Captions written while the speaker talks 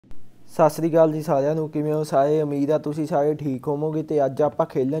सत श्री अकाल जी सारिਆਂ ਨੂੰ ਕਿਵੇਂ ਹੋ ਸਾਰੇ। उम्मीद है ਤੁਸੀਂ ਸਾਰੇ ठीक ਹੋਵੋਗੇ। ਤੇ ਅੱਜ ਆਪਾਂ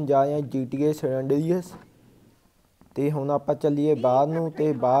ਖੇਲਣ ਜਾ ਰਹੇ ਹਾਂ GTA ਸੈਂਡਰੀਅਸ। ਤੇ ਹੁਣ ਆਪਾਂ ਚੱਲੀਏ ਬਾਹਰ ਨੂੰ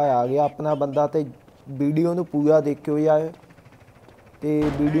ਤੇ ਬਾਹਰ ਆ ਗਿਆ ਆਪਣਾ ਬੰਦਾ। ਤੇ ਵੀਡੀਓ ਨੂੰ ਪੂਰਾ ਦੇਖਿਓ ਯਾਰ ਤੇ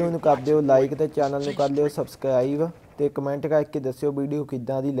ਵੀਡੀਓ ਨੂੰ ਕਰ ਦਿਓ ਲਾਈਕ ਤੇ ਚੈਨਲ ਨੂੰ ਕਰ ਲਿਓ ਸਬਸਕ੍ਰਾਈਬ ਤੇ ਕਮੈਂਟ ਕਰਕੇ ਦੱਸਿਓ ਵੀਡੀਓ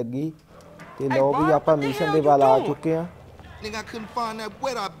ਕਿੱਦਾਂ ਦੀ ਲੱਗੀ। ਤੇ ਲਓ ਵੀ ਆਪਾਂ ਮਿਸ਼ਨ ਦੇ ਵੱਲ ਆ ਚੁੱਕੇ ਹਾਂ।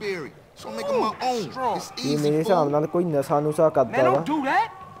 ਇਹ ਮੇਰੇ ਹਿਸਾਬ ਨਾਲ ਕੋਈ ਨਸ਼ਾ ਨੁਸ਼ਾ ਕਰਦਾ ਵਾ।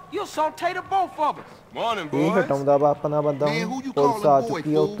 You'll saute the both of us. Morning, boys. ਇਹ ਹਟਾਉਂਦਾ ਵਾ ਆਪਣਾ ਬੰਦਾ। ਪੁਲਿਸ ਆ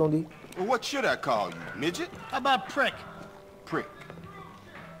ਚੁੱਕੀ ਹੈ ਉੱਤੋਂ ਦੀ। What should I call you, midget? How about prick? Prick.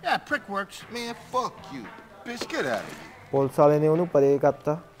 Yeah, prick works. Man, fuck you. Bitch, get out of here. Police ਵਾਲੇ ਨੇ ਉਹਨੂੰ ਪਰੇ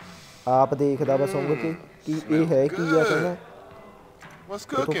ਕਰਤਾ। ਆਪ ਦੇਖਦਾ ਵਾ ਸੁੰਘ ਕੇ ਕਿ ਇਹ ਹੈ ਕੀ ਆ। ਕਹਿੰਦਾ What's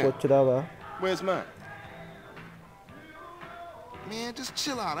cooking? ਪੁੱਛਦਾ ਵਾ। Where's mine? Man, just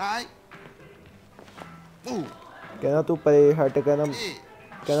chill out, all right? Move. ਕਹਿੰਦਾ ਤੂੰ ਪਰੇ ਹਟ।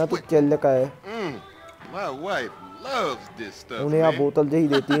 ਕਹਿੰਦਾ ਤੂੰ ਚੱਲ ਕਰ। My wife loves this stuff. ਉਹਨੇ ਆ ਬੋਤਲ ਜਿਹੀ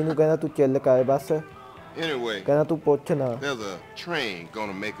ਦੇਤੀ ਇਹਨੂੰ। ਕਹਿੰਦਾ ਤੂੰ ਚੱਲ ਕਰ ਬਸ। Anyway, ਕਹਿੰਦਾ ਤੂੰ ਪੁੱਛ ਨਾ। there's a train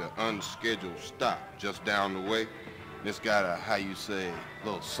gonna make an unscheduled stop just down the way. It's got a, how you say,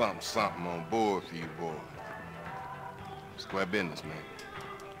 little something on board for you boys. Square business, man.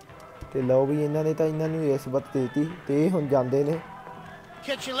 ਤੇ ਲਓ ਵੀ ਇਹਨਾਂ ਨੇ ਤਾਂ ਇਹਨਾਂ ਨੂੰ ਰਿਸ਼ਵਤ ਦੇਤੀ ਤੇ ਇਹ ਹੁਣ ਜਾਂਦੇ ਨੇ।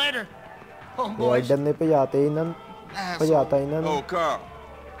 Catch you later. ਰਾਈਡਰ ਨੇ ਭਜਾਤੇ ਇਹਨਾਂ ਨੂੰ। ਭਜਾਤਾ ਇਹਨਾਂ ਨੂੰ। Oh, Carl.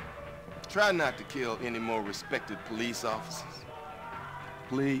 Try not to kill any more respected police officers.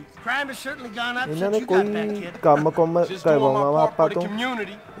 Please. Crime has certainly gone up ਇਹਨਾਂ ਨੇ since you got back, ਕੋਈ kid. ਕੰਮ ਕਰਵਾਉਣਾ ਵਾ ਆਪਾਂ ਤੋਂ।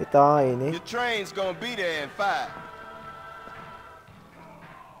 ਇਹ ਤਾਂ ਆਏ ਨੇ। Your train's gonna be there in 5.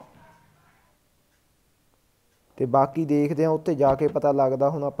 ਤੇ ਬਾਕੀ ਦੇਖਦੇ ਆ ਉੱਥੇ ਜਾ ਕੇ ਪਤਾ ਲੱਗਦਾ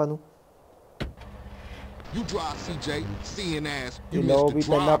ਹੁਣ ਆਪਾਂ ਨੂੰ। You drive CJ, seeing ass. ਤੇ ਲਓ ਵੀ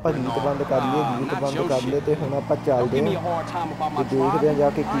ਪਹਿਲਾਂ ਆਪਾਂ ਗੀਤ ਬੰਦ ਕਰ ਲਈਏ। ਗੀਤ ਬੰਦ ਕਰ ਲਏ ਤੇ ਹੁਣ ਆਪਾਂ ਚੱਲਦੇ ਹਾਂ ਤੇ ਦੇਖਦੇ ਆ ਜਾ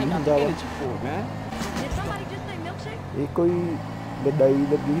ਕੇ ਕੀ ਹੁੰਦਾ ਵਾ। ਇਹ ਕੋਈ ਲੜਾਈ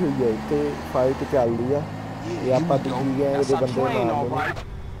ਲੱਗੀ ਹੋਈ ਹੈ ਇੱਥੇ। ਫਾਈਟ ਚੱਲਦੀ ਆ ਤੇ ਆਪਾਂ ਦੂਜੀ ਗੈਂਗ ਦੇ ਬੰਦੇ ਮਾਰਦੇ ਨੇ।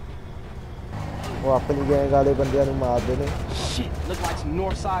 ਉਹ ਆਪਣੀ ਗੈਂਗ ਵਾਲੇ ਬੰਦਿਆਂ ਨੂੰ ਮਾਰਦੇ ਨੇ।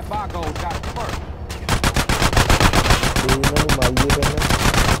 ਤੇ ਇਹਨਾਂ ਨੂੰ ਮਾਰੀਏ ਪਹਿਲਾਂ।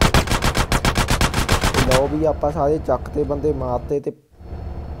 ਲਓ ਵੀ ਆਪਾਂ ਸਾਰੇ ਚੱਕ ਤੇ ਬੰਦੇ ਮਾਰਤੇ ਤੇ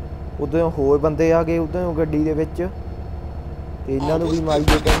ਉਦੋਂ ਹੋਰ ਬੰਦੇ ਆ ਗਏ ਉਦੋਂ ਗੱਡੀ ਦੇ ਵਿੱਚ ਤੇ ਇਹਨਾਂ ਨੂੰ ਵੀ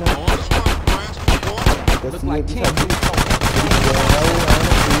ਮਾਰੀਏ ਪਹਿਲਾਂ। ਦੱਸੀਏ ਕਿ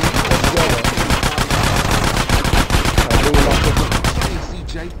ਸਾਡੇ ਇਲਾਕੇ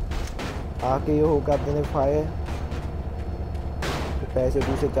 'ਚ ਆ ਕੇ ਉਹ ਕਰਦੇ ਨੇ ਫਾਇਰ। ਪੈਸੇ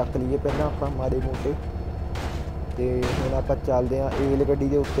ਪੂਸੇ ਚੱਕ ਲਈਏ ਪਹਿਲਾਂ ਆਪਾਂ ਮਾੜੇ ਮੋਟੇ। ਤੇ ਹੁਣ ਆਪਾਂ ਚੱਲਦੇ ਹਾਂ ਏਲ ਗੱਡੀ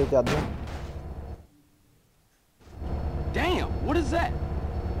ਦੇ ਉੱਤੇ ਚੱਲਦੇ ਹਾਂ।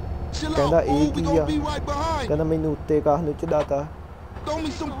 ਕਹਿੰਦਾ ਇਹ ਕੀ ਆ। ਕਹਿੰਦਾ ਮੈਨੂੰ ਉੱਤੇ ਕਾਹ ਨੂੰ ਚੜਾਤਾ।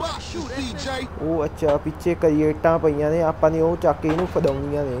 ਉਹ ਅੱਛਾ ਪਿੱਛੇ ਕਰੀਏਟਾਂ ਪਈਆਂ ਨੇ ਆਪਾਂ ਨੇ ਉਹ ਚੱਕ ਕੇ ਇਹਨੂੰ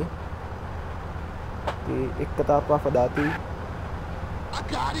ਫੜਾਉਣੀਆਂ ਨੇ। ਤੇ ਇੱਕ ਤਾਂ ਆਪਾਂ ਫੜਾਤੀ।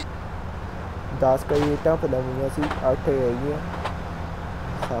 10 ਕਰੀਏਟਾਂ ਫੜਾਉਣੀਆਂ ਸੀ। 8 ਰਹਿ ਗਈਆਂ।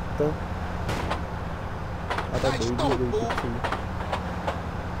 7 ਆ ਤਾਂ ਡੇਢ ਹੋ ਗਈ ਪਿੱਛੇ।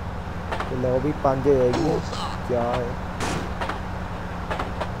 ਤੇ ਲਓ ਵੀ 5 ਰਹਿ ਗਈਆਂ। 4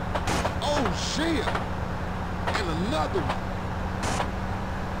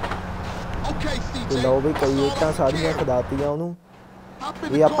 ਤੇ ਲਓ ਵੀ ਕਈ ਇੱਟਾਂ ਸਾਰੀਆਂ ਖਦਾਤੀਆਂ ਉਹਨੂੰ।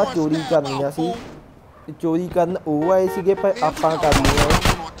 ਇਹ ਆਪਾਂ ਚੋਰੀ ਕਰਨੀਆਂ ਸੀ। ਚੋਰੀ ਕਰਨ ਉਹ ਆਏ ਸੀਗੇ ਪਰ ਆਪਾਂ ਕਰਨੀਆਂ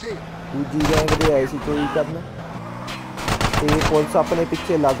ਦੂਜੀ ਗੈਂਗ ਦੇ ਆਏ ਸੀ ਚੋਰੀ ਕਰਨ। ਤੇ ਪੁਲਿਸ ਆਪਣੇ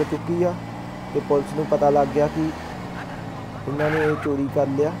ਪਿੱਛੇ ਲੱਗ ਚੁੱਕੀ ਆ ਤੇ ਪੁਲਿਸ ਨੂੰ ਪਤਾ ਲੱਗ ਗਿਆ ਕਿ ਇਹਨਾਂ ਨੇ ਇਹ ਚੋਰੀ ਕਰ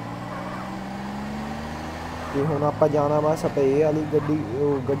ਲਿਆ। ਤੇ ਹੁਣ ਆਪਾਂ ਜਾਣਾ ਵਾ ਸਪਰੇਅ ਵਾਲੀ ਗੱਡੀ।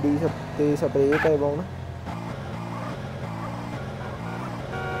 ਉਹ ਗੱਡੀ ਤੇ ਸਪਰੇਅ ਕਰਵਾਉਣ।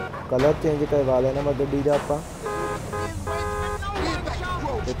 ਕਲਰ ਚੇਂਜ ਕਰਵਾ ਲੈਣਾ ਵਾ ਗੱਡੀ ਦਾ ਆਪਾਂ।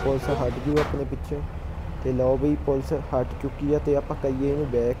 ਤੇ ਪੁਲਿਸ ਹਟ ਜੂ ਆਪਣੇ ਪਿੱਛੇ। ਤੇ ਲਓ ਵੀ ਪੁਲਿਸ ਹਟ ਚੁੱਕੀ ਆ ਤੇ ਆਪਾਂ ਕਰੀਏ ਇਹਨੂੰ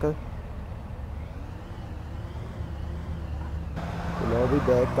ਬੈਕ। ਤੇ ਲਓ ਵੀ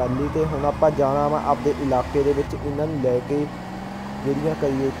ਬੈਕ ਕਰ ਲਈ ਤੇ ਹੁਣ ਆਪਾਂ ਜਾਣਾ ਵਾ ਆਪਦੇ ਇਲਾਕੇ ਦੇ ਵਿੱਚ ਇਹਨਾਂ ਨੂੰ ਲੈ ਕੇ ਜਿਹੜੀਆਂ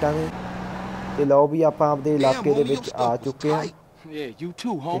ਕਰੀਏਟਾਂ ਨੇ। ਤੇ ਲਓ ਵੀ ਆਪਾਂ ਆਪਦੇ ਇਲਾਕੇ ਦੇ ਵਿੱਚ ਆ ਚੁੱਕੇ ਹਾਂ। ਤੇ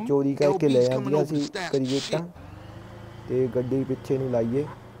ਚੋਰੀ ਕਰਕੇ ਲੈ ਜਾਂਦੀਆਂ ਸੀ ਕਰੀਏਟਾਂ। ਤੇ ਗੱਡੀ ਪਿੱਛੇ ਨੂੰ ਲਾਈਏ।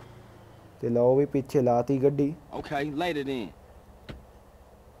 ਤੇ ਲਓ ਵੀ ਪਿੱਛੇ ਲਾਤੀ ਗੱਡੀ।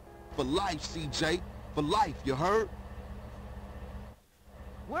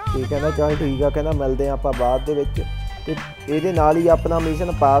 ਤੇ ਕਹਿੰਦਾ ਚੱਲ ਠੀਕ ਆ। ਕਹਿੰਦਾ ਮਿਲਦੇ ਆ ਆਪਾਂ ਬਾਅਦ ਦੇ ਵਿੱਚ। ਤੇ ਇਹਦੇ ਨਾਲ ਹੀ ਆਪਣਾ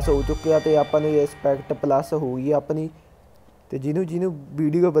ਮਿਸ਼ਨ ਪਾਸ ਹੋ ਚੁੱਕਿਆ ਤੇ ਆਪਾਂ ਨੂੰ ਰਿਸਪੈਕਟ ਪਲੱਸ ਹੋ ਗਈ ਆਪਣੀ। ਤੇ ਜਿਹਨੂੰ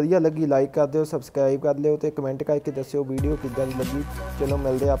ਵੀਡੀਓ ਵਧੀਆ ਲੱਗੀ ਲਾਈਕ ਕਰ ਦਿਓ ਸਬਸਕ੍ਰਾਈਬ ਕਰ ਲਿਓ ਤੇ ਕਮੈਂਟ ਕਰਕੇ ਦੱਸਿਓ ਵੀਡੀਓ ਕਿੱਦਾਂ ਦੀ ਲੱਗੀ। ਚਲੋ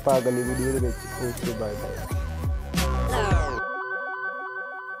ਮਿਲਦੇ ਆਪਾਂ ਅਗਲੀ ਵੀਡੀਓ ਦੇ ਵਿੱਚ। Okay bye bye.